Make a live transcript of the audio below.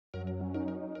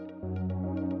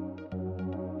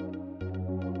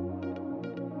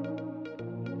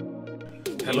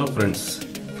Hello friends,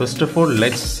 first of all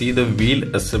let's see the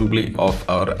wheel assembly of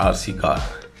our RC car.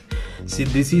 See,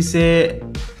 this is a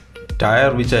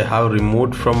tire which I have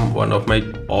removed from one of my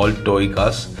old toy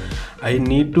cars. I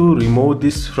need to remove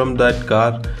this from that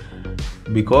car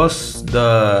because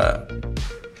the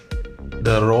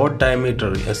rod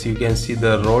diameter, as you can see,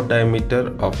 the rod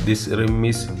diameter of this rim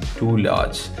is too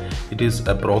large. It is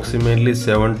approximately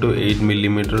 7 to 8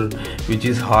 millimeter, which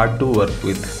is hard to work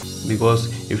with, because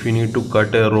if you need to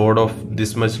cut a rod of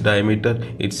this much diameter,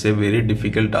 it's a very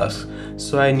difficult task.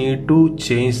 So I need to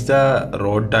change the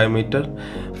rod diameter.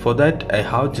 For that I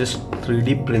have just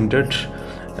 3D printed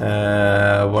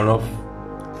one of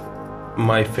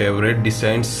my favorite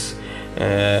designs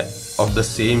of the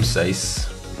same size.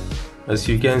 As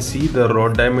you can see, the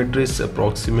rod diameter is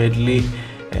approximately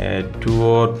 2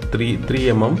 or 3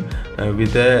 mm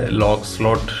with a lock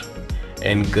slot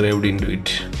engraved into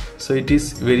it. So it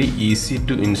is very easy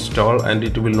to install and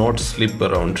it will not slip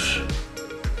around.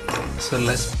 So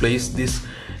let's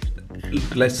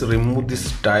remove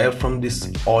this tire from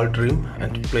this old rim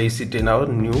and place it in our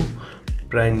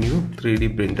brand new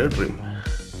 3D printed rim.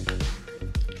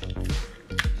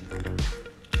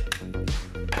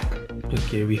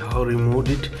 Okay, we have removed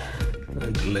it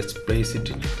and let's place it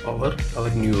in our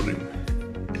new rim.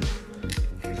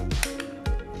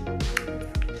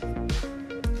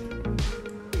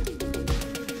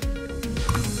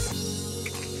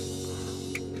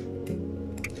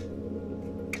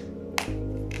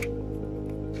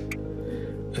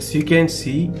 As you can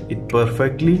see, it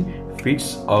perfectly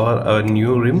fits our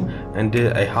new rim, and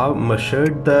I have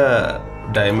measured the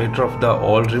diameter of the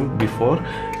old rim before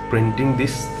printing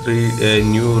this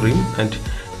new rim, and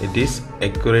it is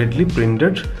accurately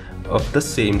printed of the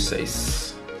same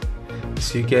size.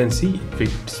 As you can see, it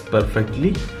fits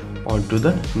perfectly onto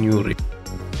the new rim.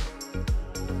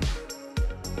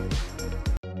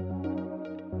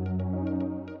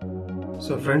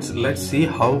 So friends, let's see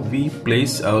how we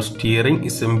place our steering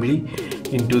assembly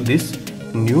into this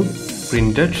new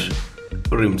printed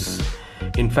rims.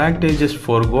 In fact, I just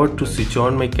forgot to switch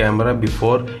on my camera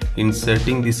before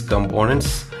inserting these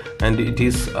components, and it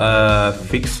is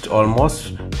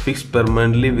almost fixed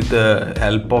permanently with the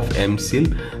help of M-Seal,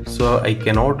 so I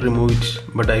cannot remove it,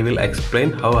 but I will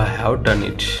explain how I have done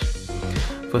it.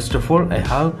 First of all, I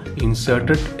have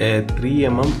inserted a 3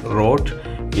 mm rod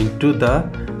into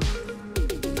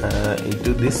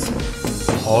this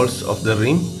holes of the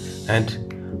rim,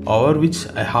 and over which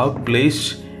I have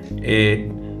placed a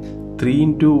 3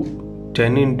 into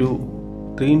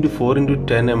 4 into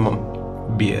 10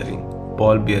 mm bearing,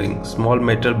 ball bearing, small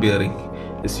metal bearing.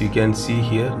 As you can see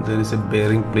here, there is a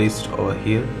bearing placed over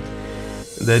here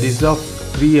that is of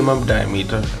 3 mm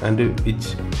diameter, and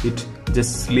it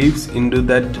just sleeves into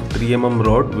that 3 mm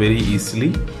rod very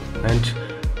easily and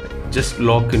just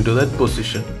lock into that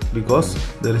position, because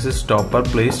there is a stopper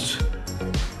placed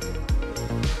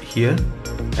here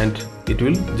and it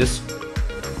will just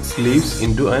sleeves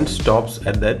into and stops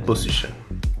at that position,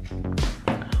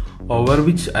 over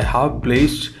which I have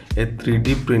placed a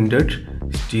 3D printed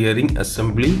steering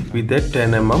assembly with a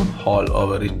 10 mm hole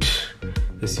over it.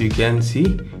 As you can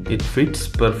see, it fits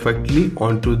perfectly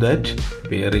onto that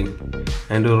bearing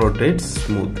and rotates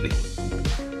smoothly.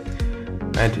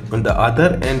 And on the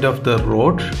other end of the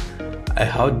rod, I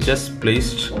have just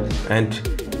placed and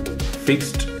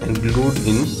fixed and glued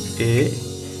in a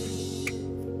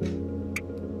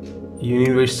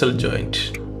universal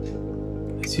joint.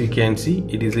 As you can see,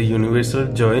 it is a universal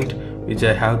joint which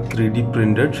I have 3D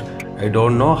printed. I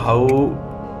don't know how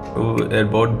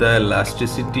about the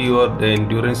elasticity or the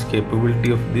endurance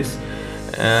capability of this,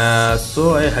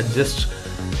 so I had just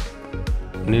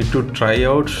need to try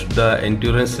out the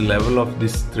endurance level of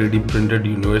this 3D printed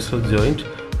universal joint,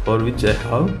 for which I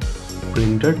have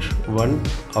printed one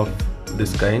of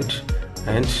this kind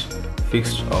and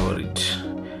fixed over it.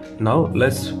 Now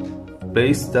let's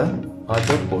place the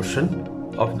other portion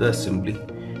of the assembly.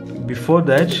 Before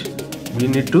that, we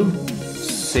need to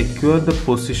secure the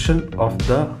position of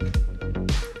the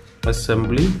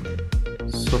assembly.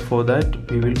 So for that,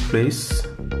 we will place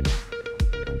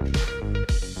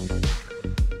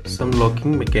some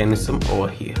locking mechanism over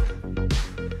here,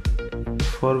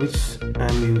 for which I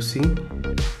am using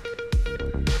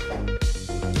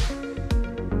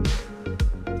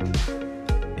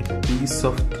a piece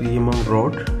of 3 mm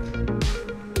rod.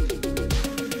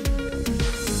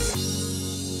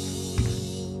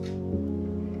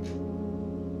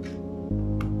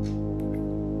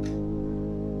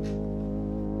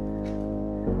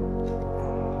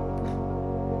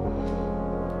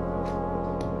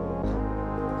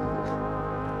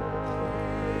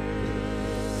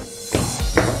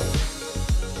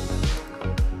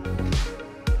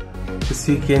 As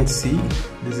you can see,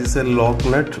 this is a lock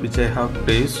nut which I have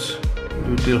placed.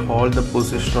 It will hold the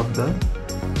position of the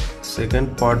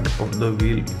second part of the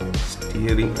wheel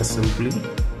steering assembly.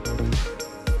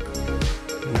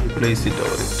 And we place it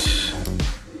over it.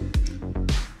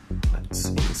 Let's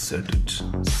insert it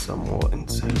some more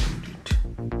inside into it.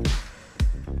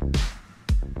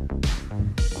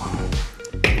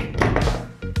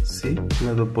 See,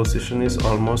 now the position is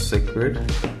almost secured.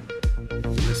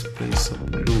 Let's place some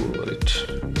glue over it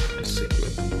to secure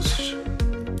the position.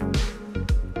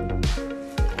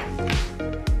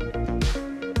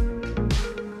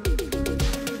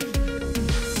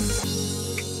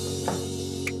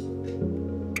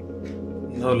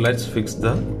 Now let's fix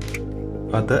the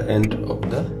other end of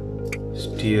the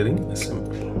steering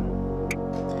assembly.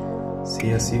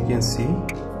 See, as you can see,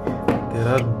 there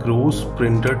are grooves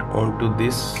printed onto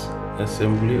this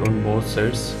assembly on both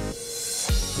sides,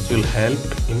 which will help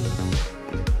in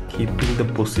keeping the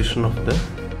position of the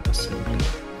assembly.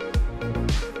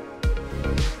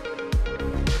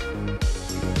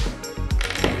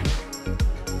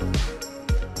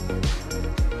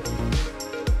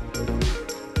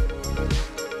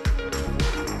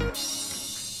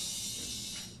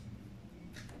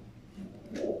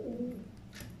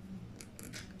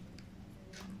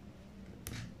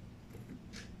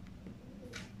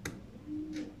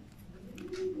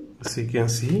 As you can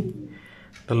see,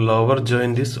 the lower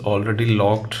joint is already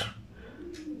locked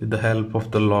with the help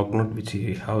of the lock nut which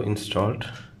we have installed.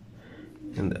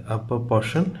 In the upper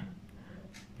portion,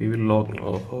 we will lock.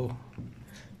 Oh,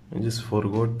 I just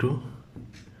forgot to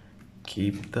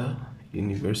keep the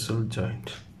universal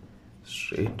joint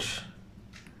straight.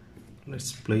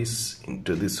 Let's place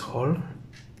into this hole.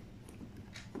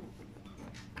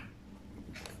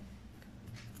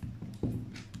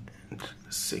 And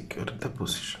secure the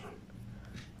position.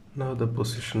 Now the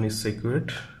position is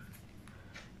secured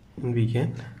and we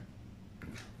can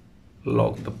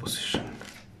lock the position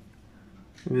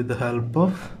with the help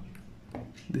of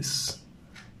this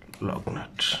lock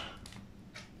nut.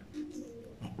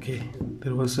 Okay,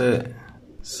 there was a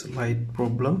slight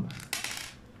problem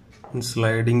in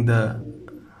sliding the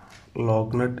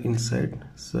lock nut inside,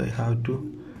 so I have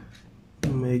to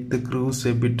make the grooves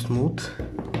a bit smooth.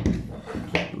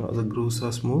 Now the grooves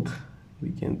are smooth,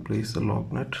 we can place the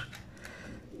lock nut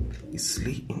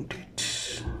easily into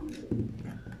it.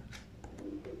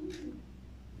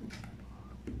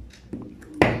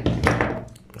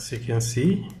 As you can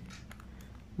see,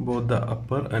 both the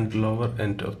upper and lower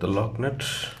end of the lock nut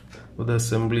of the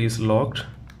assembly is locked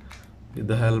with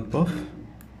the help of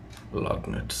lock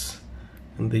nuts,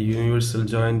 and the universal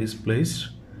joint is placed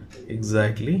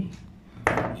exactly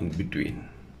in between.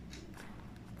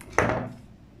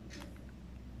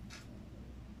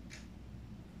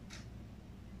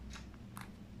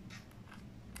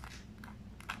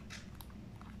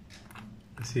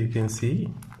 As you can see,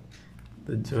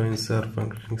 the joints are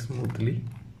functioning smoothly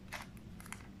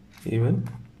even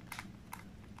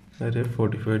at a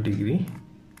 45-degree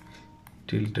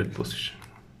tilted position.